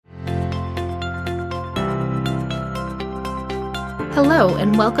Hello,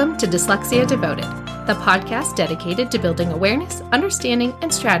 and welcome to Dyslexia Devoted, the podcast dedicated to building awareness, understanding,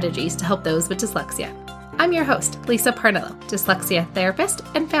 and strategies to help those with dyslexia. I'm your host, Lisa Parnello, dyslexia therapist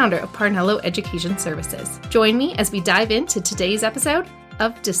and founder of Parnello Education Services. Join me as we dive into today's episode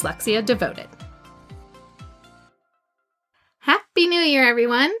of Dyslexia Devoted. Happy New Year,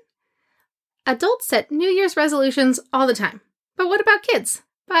 everyone! Adults set New Year's resolutions all the time. But what about kids?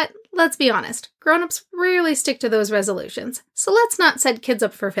 But let's be honest, grown-ups rarely stick to those resolutions, so let's not set kids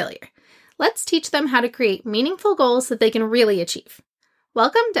up for failure. Let's teach them how to create meaningful goals that they can really achieve.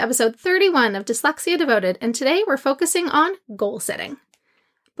 Welcome to episode 31 of Dyslexia Devoted, and today we're focusing on goal setting.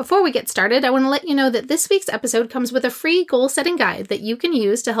 Before we get started, I want to let you know that this week's episode comes with a free goal-setting guide that you can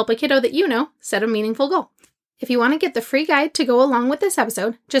use to help a kiddo that you know set a meaningful goal. If you want to get the free guide to go along with this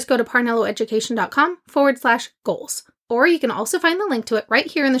episode, just go to parnelloeducation.com/goals. Or you can also find the link to it right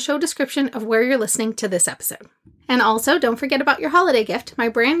here in the show description of where you're listening to this episode. And also, don't forget about your holiday gift. My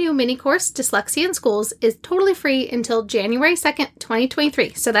brand new mini course, Dyslexia in Schools, is totally free until January 2nd,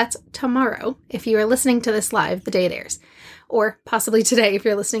 2023. So that's tomorrow if you are listening to this live the day it airs. Or possibly today if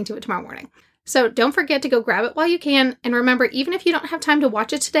you're listening to it tomorrow morning. So don't forget to go grab it while you can. And remember, even if you don't have time to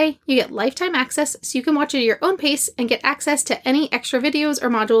watch it today, you get lifetime access so you can watch it at your own pace and get access to any extra videos or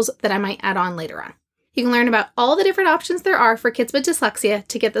modules that I might add on later on. You can learn about all the different options there are for kids with dyslexia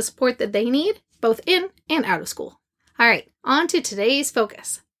to get the support that they need, both in and out of school. All right, on to today's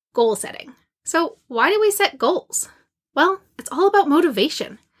focus, goal setting. So why do we set goals? Well, it's all about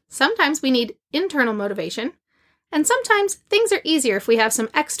motivation. Sometimes we need internal motivation, and sometimes things are easier if we have some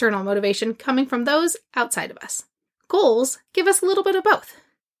external motivation coming from those outside of us. Goals give us a little bit of both.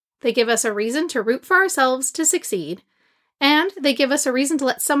 They give us a reason to root for ourselves to succeed, and they give us a reason to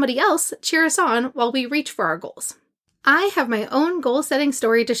let somebody else cheer us on while we reach for our goals. I have my own goal-setting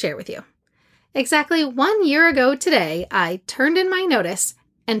story to share with you. Exactly 1 year ago today, I turned in my notice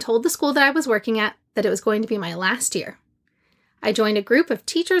and told the school that I was working at that it was going to be my last year. I joined a group of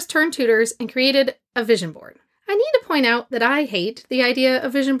teachers-turned-tutors and created a vision board. I need to point out that I hate the idea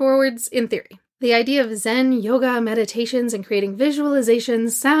of vision boards in theory. The idea of Zen, yoga, meditations, and creating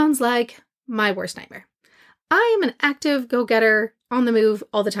visualizations sounds like my worst nightmare. I am an active, go-getter, on the move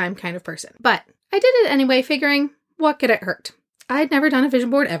all the time kind of person. But I did it anyway, figuring, what could it hurt? I'd never done a vision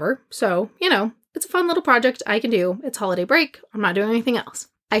board ever, so, it's a fun little project I can do. It's holiday break. I'm not doing anything else.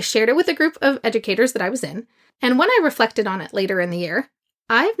 I shared it with a group of educators that I was in, and when I reflected on it later in the year,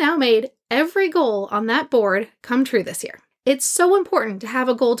 I've now made every goal on that board come true this year. It's so important to have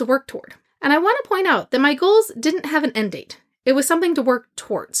a goal to work toward. And I want to point out that my goals didn't have an end date. It was something to work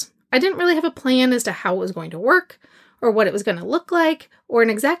towards. I didn't really have a plan as to how it was going to work, or what it was going to look like, or an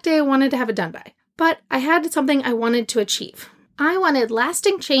exact day I wanted to have it done by. But I had something I wanted to achieve. I wanted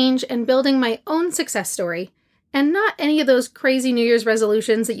lasting change and building my own success story, and not any of those crazy New Year's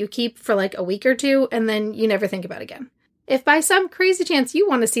resolutions that you keep for like a week or two and then you never think about again. If by some crazy chance you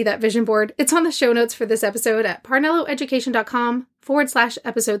want to see that vision board, it's on the show notes for this episode at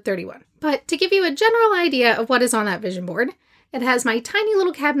parnelloeducation.com/episode 31. But to give you a general idea of what is on that vision board, it has my tiny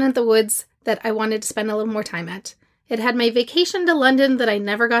little cabin in the woods that I wanted to spend a little more time at. It had my vacation to London that I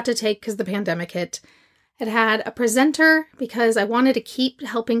never got to take because the pandemic hit. It had a presenter because I wanted to keep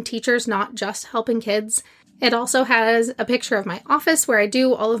helping teachers, not just helping kids. It also has a picture of my office where I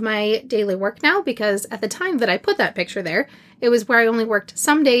do all of my daily work now because at the time that I put that picture there, it was where I only worked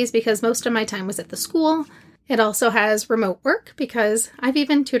some days because most of my time was at the school. It also has remote work because I've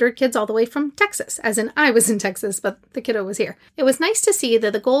even tutored kids all the way from Texas, as in I was in Texas, but the kiddo was here. It was nice to see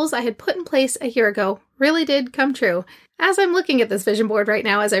that the goals I had put in place a year ago really did come true. As I'm looking at this vision board right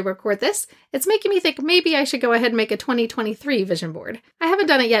now as I record this, it's making me think maybe I should go ahead and make a 2023 vision board. I haven't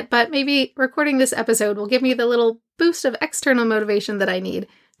done it yet, but maybe recording this episode will give me the little boost of external motivation that I need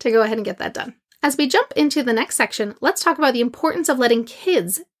to go ahead and get that done. As we jump into the next section, let's talk about the importance of letting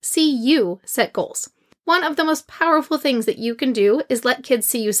kids see you set goals. One of the most powerful things that you can do is let kids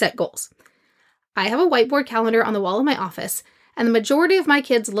see you set goals. I have a whiteboard calendar on the wall of my office, and the majority of my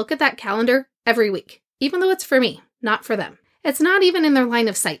kids look at that calendar every week, even though it's for me, not for them. It's not even in their line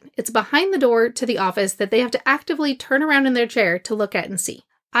of sight. It's behind the door to the office that they have to actively turn around in their chair to look at and see.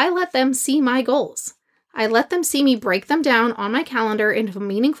 I let them see my goals. I let them see me break them down on my calendar into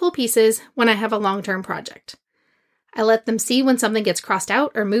meaningful pieces when I have a long-term project. I let them see when something gets crossed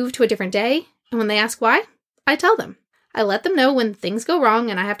out or moved to a different day. And when they ask why, I tell them. I let them know when things go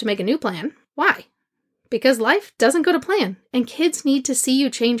wrong and I have to make a new plan. Why? Because life doesn't go to plan, and kids need to see you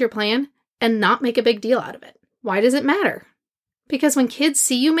change your plan and not make a big deal out of it. Why does it matter? Because when kids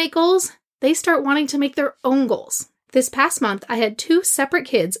see you make goals, they start wanting to make their own goals. This past month, I had 2 separate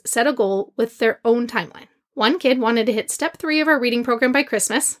kids set a goal with their own timeline. One kid wanted to hit step 3 of our reading program by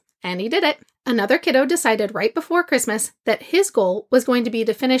Christmas, and he did it. Another kiddo decided right before Christmas that his goal was going to be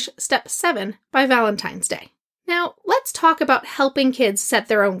to finish step 7 by Valentine's Day. Now, let's talk about helping kids set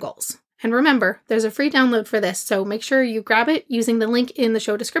their own goals. And remember, there's a free download for this, so make sure you grab it using the link in the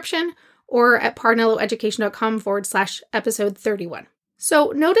show description or at parnelloeducation.com/episode 31.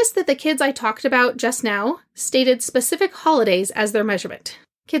 So notice that the kids I talked about just now stated specific holidays as their measurement.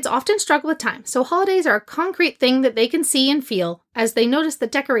 Kids often struggle with time, so holidays are a concrete thing that they can see and feel as they notice the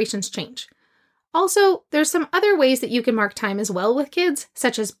decorations change. Also, there's some other ways that you can mark time as well with kids,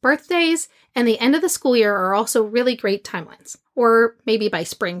 such as birthdays and the end of the school year are also really great timelines. Or maybe by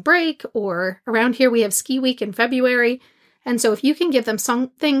spring break, or around here we have ski week in February. And so if you can give them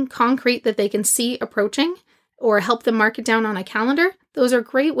something concrete that they can see approaching, or help them mark it down on a calendar, those are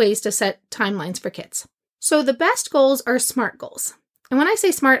great ways to set timelines for kids. So the best goals are SMART goals. And when I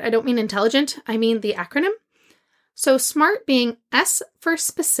say SMART, I don't mean intelligent, I mean the acronym. So SMART being S for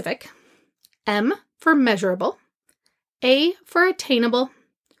specific, M for measurable, A for attainable,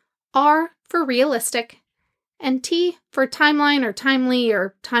 R for realistic, and T for timeline or timely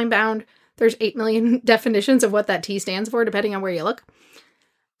or time-bound. There's 8 million definitions of what that T stands for, depending on where you look.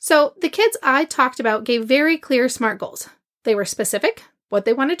 So the kids I talked about gave very clear SMART goals. They were specific, what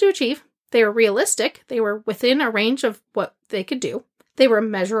they wanted to achieve. They were realistic. They were within a range of what they could do. They were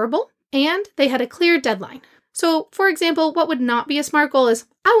measurable, and they had a clear deadline. So, for example, what would not be a SMART goal is,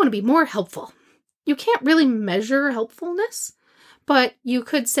 I want to be more helpful. You can't really measure helpfulness, but you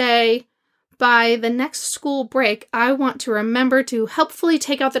could say, by the next school break, I want to remember to helpfully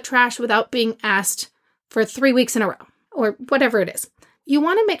take out the trash without being asked for 3 weeks in a row, or whatever it is. You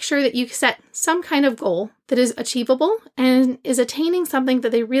want to make sure that you set some kind of goal that is achievable and is attaining something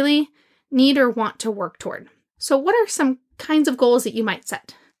that they really need or want to work toward. So what are some kinds of goals that you might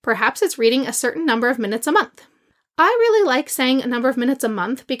set? Perhaps it's reading a certain number of minutes a month. I really like saying a number of minutes a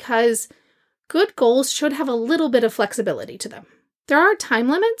month because good goals should have a little bit of flexibility to them. There are time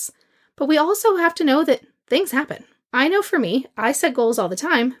limits, but we also have to know that things happen. I know for me, I set goals all the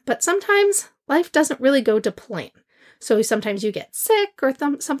time, but sometimes life doesn't really go to plan. So sometimes you get sick or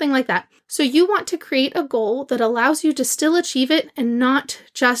something like that. So you want to create a goal that allows you to still achieve it and not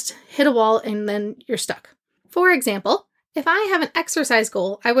just hit a wall and then you're stuck. For example, if I have an exercise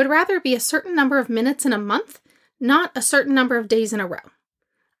goal, I would rather be a certain number of minutes in a month, not a certain number of days in a row.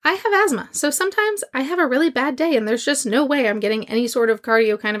 I have asthma, so sometimes I have a really bad day and there's just no way I'm getting any sort of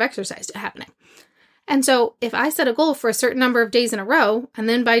cardio kind of exercise happening. And so if I set a goal for a certain number of days in a row, and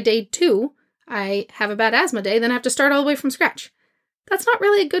then by day 2, I have a bad asthma day, then I have to start all the way from scratch. That's not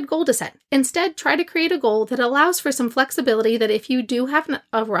really a good goal to set. Instead, try to create a goal that allows for some flexibility that if you do have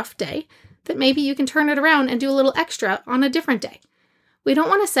a rough day, that maybe you can turn it around and do a little extra on a different day. We don't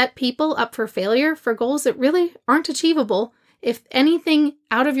want to set people up for failure for goals that really aren't achievable if anything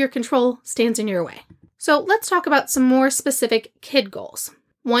out of your control stands in your way. So let's talk about some more specific kid goals.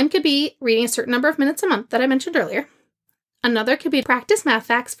 One could be reading a certain number of minutes a month that I mentioned earlier. Another could be practice math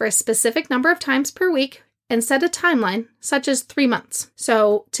facts for a specific number of times per week and set a timeline, such as 3 months.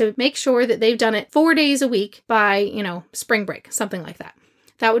 So to make sure that they've done it 4 days a week by, spring break, something like that.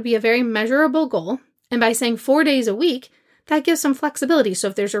 That would be a very measurable goal. And by saying 4 days a week, that gives some flexibility. So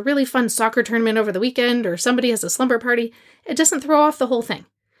if there's a really fun soccer tournament over the weekend or somebody has a slumber party, it doesn't throw off the whole thing.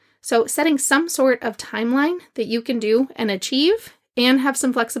 So setting some sort of timeline that you can do and achieve and have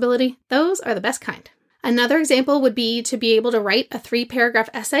some flexibility, those are the best kind. Another example would be to be able to write a 3-paragraph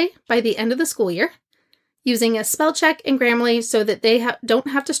essay by the end of the school year, using a spell check and Grammarly so that they don't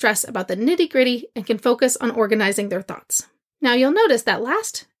have to stress about the nitty-gritty and can focus on organizing their thoughts. Now you'll notice that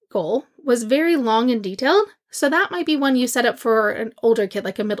last goal was very long and detailed, so that might be one you set up for an older kid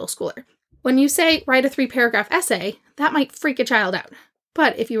like a middle schooler. When you say write a 3-paragraph essay, that might freak a child out.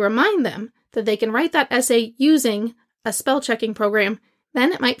 But if you remind them that they can write that essay using a spell checking program,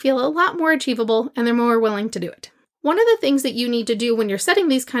 then it might feel a lot more achievable and they're more willing to do it. One of the things that you need to do when you're setting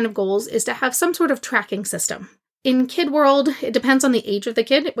these kind of goals is to have some sort of tracking system. In kid world, it depends on the age of the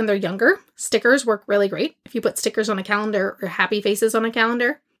kid. When they're younger, stickers work really great. If you put stickers on a calendar or happy faces on a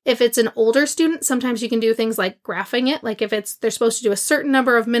calendar. If it's an older student, sometimes you can do things like graphing it. Like if they're supposed to do a certain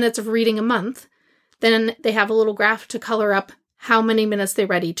number of minutes of reading a month, then they have a little graph to color up how many minutes they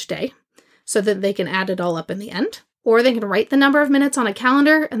read each day so that they can add it all up in the end. Or they can write the number of minutes on a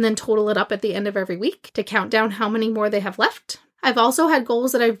calendar and then total it up at the end of every week to count down how many more they have left. I've also had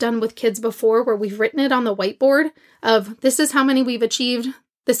goals that I've done with kids before where we've written it on the whiteboard of this is how many we've achieved,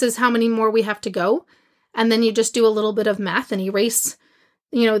 this is how many more we have to go. And then you just do a little bit of math and erase,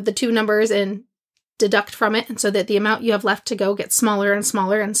 the 2 numbers and deduct from it, and so that the amount you have left to go gets smaller and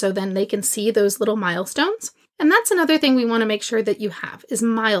smaller, and so then they can see those little milestones. And that's another thing we want to make sure that you have, is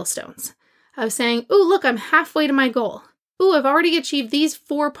milestones. Of saying, ooh, look, I'm halfway to my goal. Ooh, I've already achieved these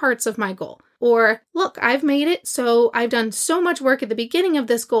 4 parts of my goal. Or, look, I've made it, so I've done so much work at the beginning of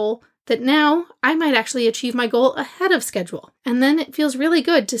this goal that now I might actually achieve my goal ahead of schedule. And then it feels really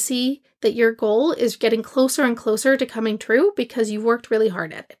good to see that your goal is getting closer and closer to coming true because you've worked really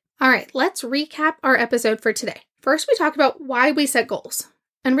hard at it. All right, let's recap our episode for today. First, we talked about why we set goals.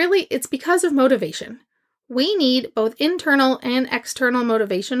 And really, it's because of motivation. We need both internal and external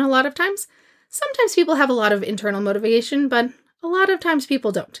motivation a lot of times. Sometimes people have a lot of internal motivation, but a lot of times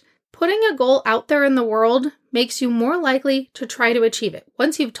people don't. Putting a goal out there in the world makes you more likely to try to achieve it.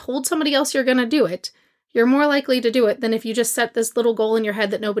 Once you've told somebody else you're going to do it, you're more likely to do it than if you just set this little goal in your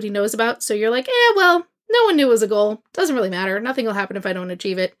head that nobody knows about. So you're like, well, no one knew it was a goal. Doesn't really matter. Nothing will happen if I don't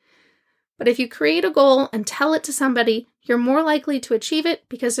achieve it. But if you create a goal and tell it to somebody, you're more likely to achieve it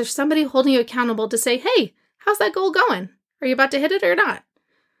because there's somebody holding you accountable to say, hey, how's that goal going? Are you about to hit it or not?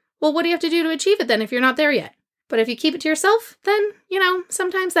 Well, what do you have to do to achieve it then if you're not there yet? But if you keep it to yourself, then,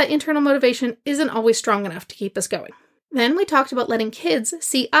 sometimes that internal motivation isn't always strong enough to keep us going. Then we talked about letting kids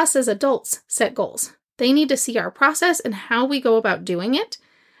see us as adults set goals. They need to see our process and how we go about doing it,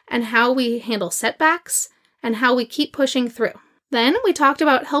 and how we handle setbacks, and how we keep pushing through. Then we talked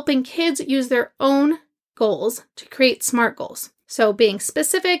about helping kids use their own goals to create SMART goals. So being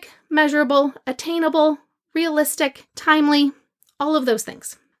specific, measurable, attainable, realistic, timely, all of those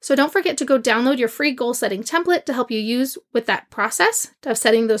things. So don't forget to go download your free goal setting template to help you use with that process of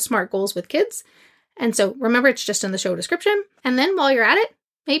setting those SMART goals with kids. And so remember, it's just in the show description. And then while you're at it,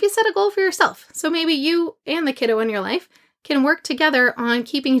 maybe set a goal for yourself. So maybe you and the kiddo in your life can work together on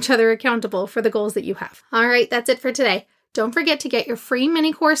keeping each other accountable for the goals that you have. All right, that's it for today. Don't forget to get your free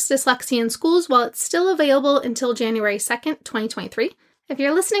mini course, Dyslexia in Schools, while it's still available until January 2nd, 2023. If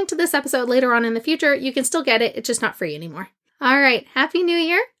you're listening to this episode later on in the future, you can still get it. It's just not free anymore. All right, Happy New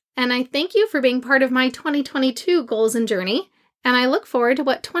Year. And I thank you for being part of my 2022 goals and journey. And I look forward to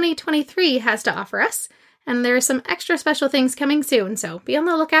what 2023 has to offer us. And there are some extra special things coming soon, so be on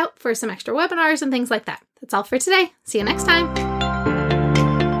the lookout for some extra webinars and things like that. That's all for today. See you next time.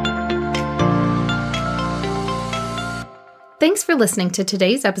 Thanks for listening to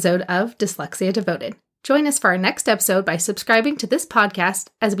today's episode of Dyslexia Devoted. Join us for our next episode by subscribing to this podcast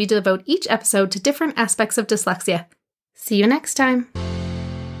as we devote each episode to different aspects of dyslexia. See you next time.